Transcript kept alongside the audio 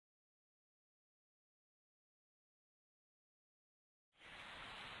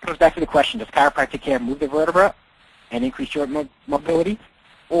goes back to the question, does chiropractic care move the vertebra and increase joint mobility,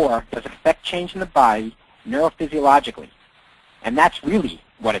 or does it affect change in the body neurophysiologically? And that's really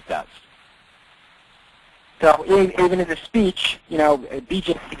what it does. So even in the speech, you know,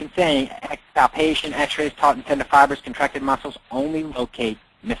 BJ has been saying palpation, x-rays, taut and tender fibers, contracted muscles only locate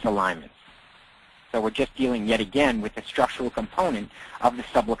misalignments. So we're just dealing yet again with the structural component of the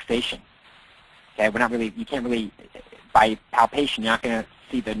subluxation. Okay, we're not really, you can't really, by palpation, you're not going to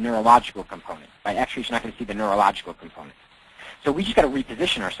see the neurological component. By x-rays, you're not going to see the neurological component. So we just got to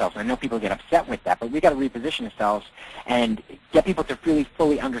reposition ourselves. I know people get upset with that, but we got to reposition ourselves and get people to really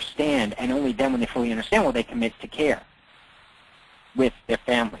fully understand, and only then when they fully understand will they commit to care with their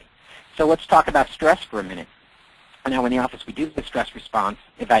family. So let's talk about stress for a minute. Now in the office we do the stress response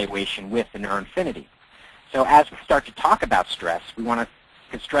evaluation with the NeuroInfiniti. So as we start to talk about stress, we want to,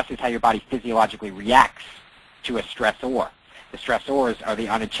 because stress is how your body physiologically reacts to a stressor. The stressors are the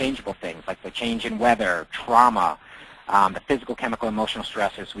unchangeable things, like the change in weather, trauma, the physical, chemical, emotional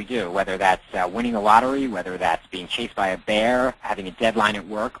stressors we do, whether that's winning the lottery, whether that's being chased by a bear, having a deadline at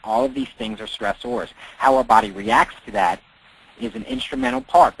work, all of these things are stressors. How our body reacts to that is an instrumental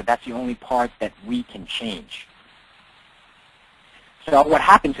part, but that's the only part that we can change. So what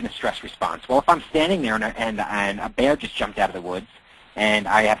happens in a stress response? Well, if I'm standing there and a bear just jumped out of the woods and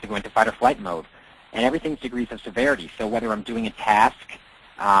I have to go into fight or flight mode, and everything's degrees of severity. So whether I'm doing a task,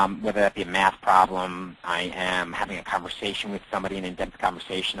 whether that be a math problem, I am having a conversation with somebody, an in-depth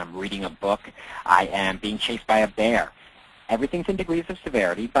conversation, I'm reading a book, I am being chased by a bear. Everything's in degrees of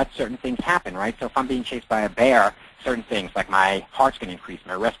severity, but certain things happen, right? So if I'm being chased by a bear, certain things like my heart's going to increase,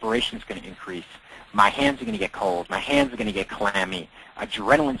 my respiration's going to increase, my hands are going to get cold, my hands are going to get clammy,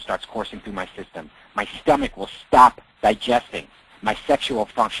 adrenaline starts coursing through my system, my stomach will stop digesting, my sexual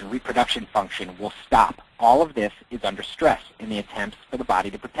function, reproduction function will stop. All of this is under stress in the attempts for the body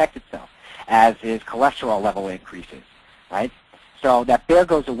to protect itself, as is cholesterol level increases, right? So that bear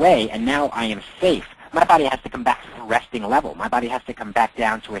goes away, and now I am safe. My body has to come back to a resting level. My body has to come back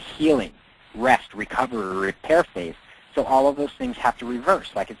down to a healing, rest, recovery, repair phase. So all of those things have to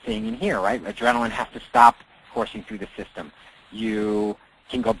reverse, like it's saying in here, right? Adrenaline has to stop coursing through the system. You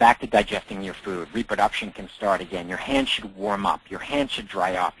can go back to digesting your food. Reproduction can start again. Your hands should warm up. Your hands should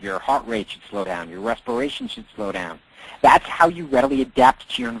dry up. Your heart rate should slow down. Your respiration should slow down. That's how you readily adapt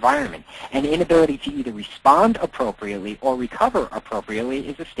to your environment. And the inability to either respond appropriately or recover appropriately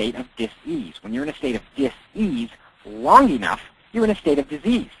is a state of dis-ease. When you're in a state of dis-ease long enough, you're in a state of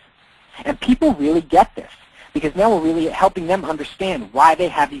disease. And people really get this, because now we're really helping them understand why they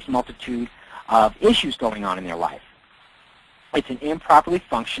have these multitude of issues going on in their life. It's an improperly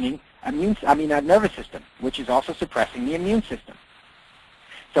functioning nervous system, which is also suppressing the immune system.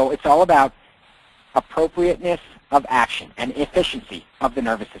 So it's all about appropriateness of action and efficiency of the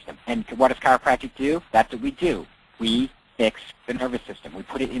nervous system. And what does chiropractic do? That's what we do. We fix the nervous system. We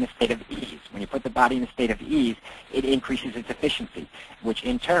put it in a state of ease. When you put the body in a state of ease, it increases its efficiency, which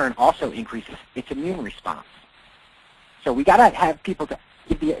in turn also increases its immune response. So we got to have people to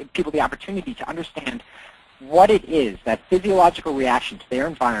give people the opportunity to understand what it is, that physiological reaction to their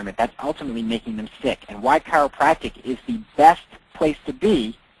environment that's ultimately making them sick, and why chiropractic is the best place to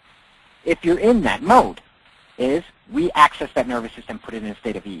be if you're in that mode, is we access that nervous system, put it in a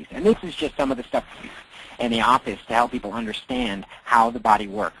state of ease. And this is just some of the stuff in the office to help people understand how the body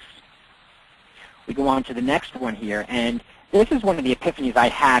works. We go on to the next one here, and this is one of the epiphanies I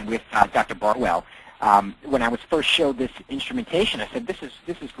had with Dr. Barwell. When I was first showed this instrumentation, I said, this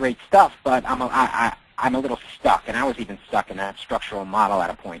is great stuff, but I'm a little stuck, and I was even stuck in that structural model at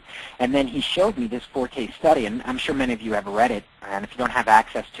a point. And then he showed me this 4K study, and I'm sure many of you have read it, and if you don't have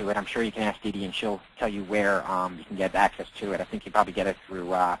access to it, I'm sure you can ask Dee Dee, and she'll tell you where you can get access to it. I think you probably get it through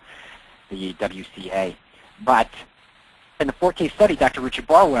the WCA. But in the 4K study, Dr. Richard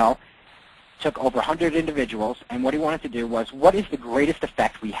Barwell took over 100 individuals, and what he wanted to do was, what is the greatest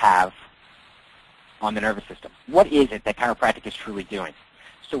effect we have on the nervous system? What is it that chiropractic is truly doing?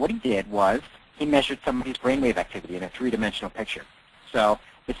 So what he did was, he measured somebody's brainwave activity in a three-dimensional picture. So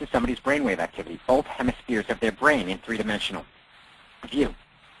this is somebody's brainwave activity, both hemispheres of their brain in three-dimensional view.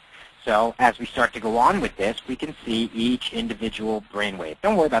 So as we start to go on with this, we can see each individual brainwave.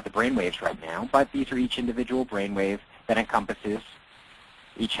 Don't worry about the brainwaves right now, but these are each individual brainwave that encompasses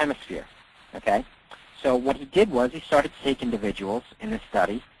each hemisphere. Okay? So what he did was he started to take individuals in this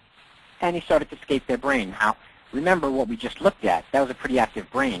study, and he started to scape their brain. Now, remember what we just looked at. That was a pretty active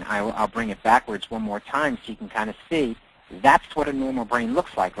brain. I'll bring it backwards one more time so you can kind of see. That's what a normal brain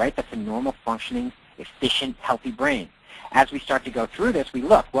looks like, right? That's a normal, functioning, efficient, healthy brain. As we start to go through this, we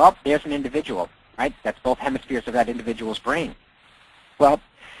look, well, there's an individual, right? That's both hemispheres of that individual's brain. Well,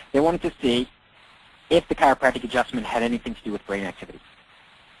 they wanted to see if the chiropractic adjustment had anything to do with brain activity.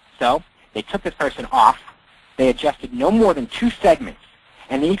 So they took this person off. They adjusted no more than 2 segments.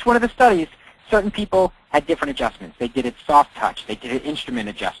 And in each one of the studies, certain people had different adjustments. They did it soft touch. They did it instrument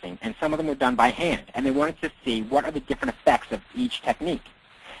adjusting. And some of them were done by hand. And they wanted to see what are the different effects of each technique.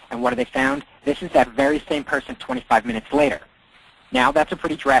 And what have they found? This is that very same person 25 minutes later. Now, that's a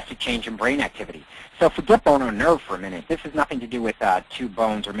pretty drastic change in brain activity. So forget bone or nerve for a minute. This has nothing to do with 2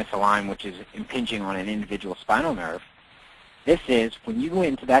 bones or misaligned, which is impinging on an individual spinal nerve. This is when you go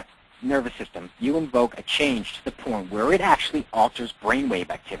into that nervous system, you invoke a change to the point where it actually alters brainwave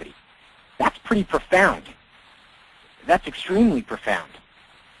activity. That's pretty profound. That's extremely profound.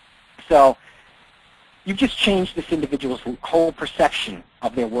 So you've just changed this individual's whole perception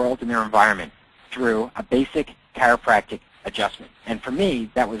of their world and their environment through a basic chiropractic adjustment. And for me,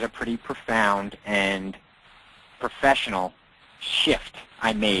 that was a pretty profound and professional shift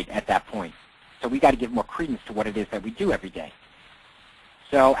I made at that point. So we got to give more credence to what it is that we do every day.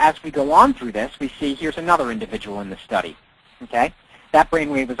 So as we go on through this, we see here's another individual in the study. Okay? That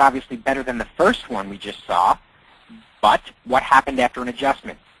brainwave was obviously better than the first one we just saw, but what happened after an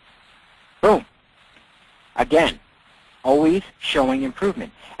adjustment? Boom. Again, always showing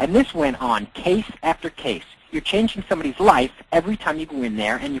improvement. And this went on case after case. You're changing somebody's life every time you go in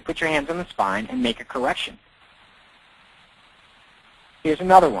there and you put your hands on the spine and make a correction. Here's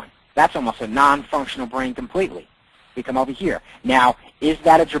another one. That's almost a non-functional brain completely. We come over here. Now, is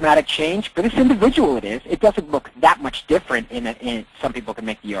that a dramatic change? For this individual it is. It doesn't look that much different in some people can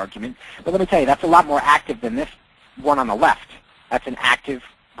make the argument. But let me tell you, that's a lot more active than this one on the left. That's an active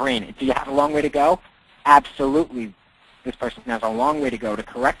brain. Do you have a long way to go? Absolutely. This person has a long way to go to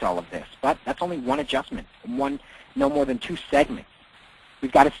correct all of this. But that's only one adjustment, no more than 2 segments.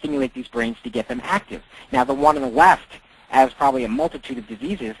 We've got to stimulate these brains to get them active. Now, the one on the left has probably a multitude of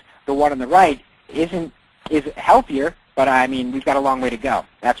diseases. The one on the right is healthier, but I mean, we've got a long way to go.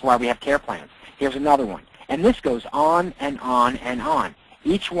 That's why we have care plans. Here's another one. And this goes on and on and on,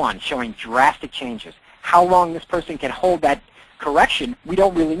 each one showing drastic changes. How long this person can hold that correction, we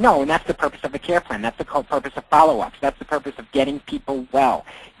don't really know, and that's the purpose of a care plan. That's the purpose of follow-ups. That's the purpose of getting people well,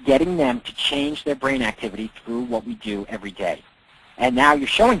 getting them to change their brain activity through what we do every day. And now you're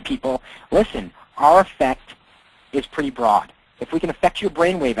showing people, listen, our effect is pretty broad. If we can affect your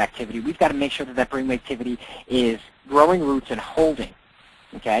brainwave activity, we've got to make sure that that brainwave activity is growing roots and holding.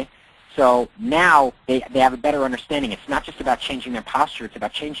 Okay? So now they have a better understanding. It's not just about changing their posture. It's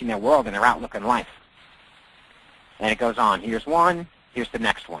about changing their world and their outlook on life. And it goes on. Here's one. Here's the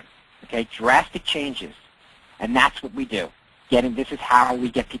next one. Okay? Drastic changes. And that's what we do. This is how we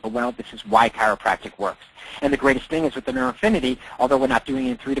get people well. This is why chiropractic works. And the greatest thing is with the NeuroInfiniti, although we're not doing it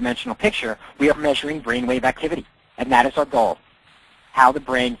in a 3-dimensional picture, we are measuring brainwave activity. And that is our goal, how the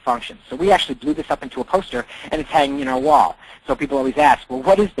brain functions. So we actually blew this up into a poster, and it's hanging in our wall. So people always ask, well,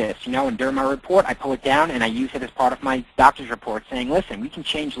 what is this? You know, and during my report, I pull it down, and I use it as part of my doctor's report saying, listen, we can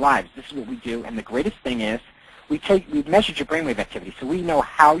change lives. This is what we do. And the greatest thing is we've measured your brainwave activity, so we know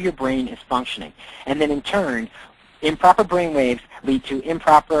how your brain is functioning. And then in turn, improper brainwaves lead to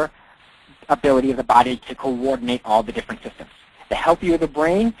improper ability of the body to coordinate all the different systems. The healthier the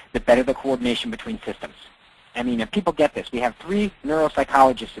brain, the better the coordination between systems. I mean, if people get this, we have 3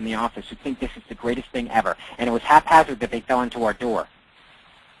 neuropsychologists in the office who think this is the greatest thing ever, and it was haphazard that they fell into our door.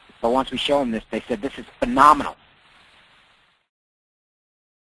 But once we show them this, they said, this is phenomenal.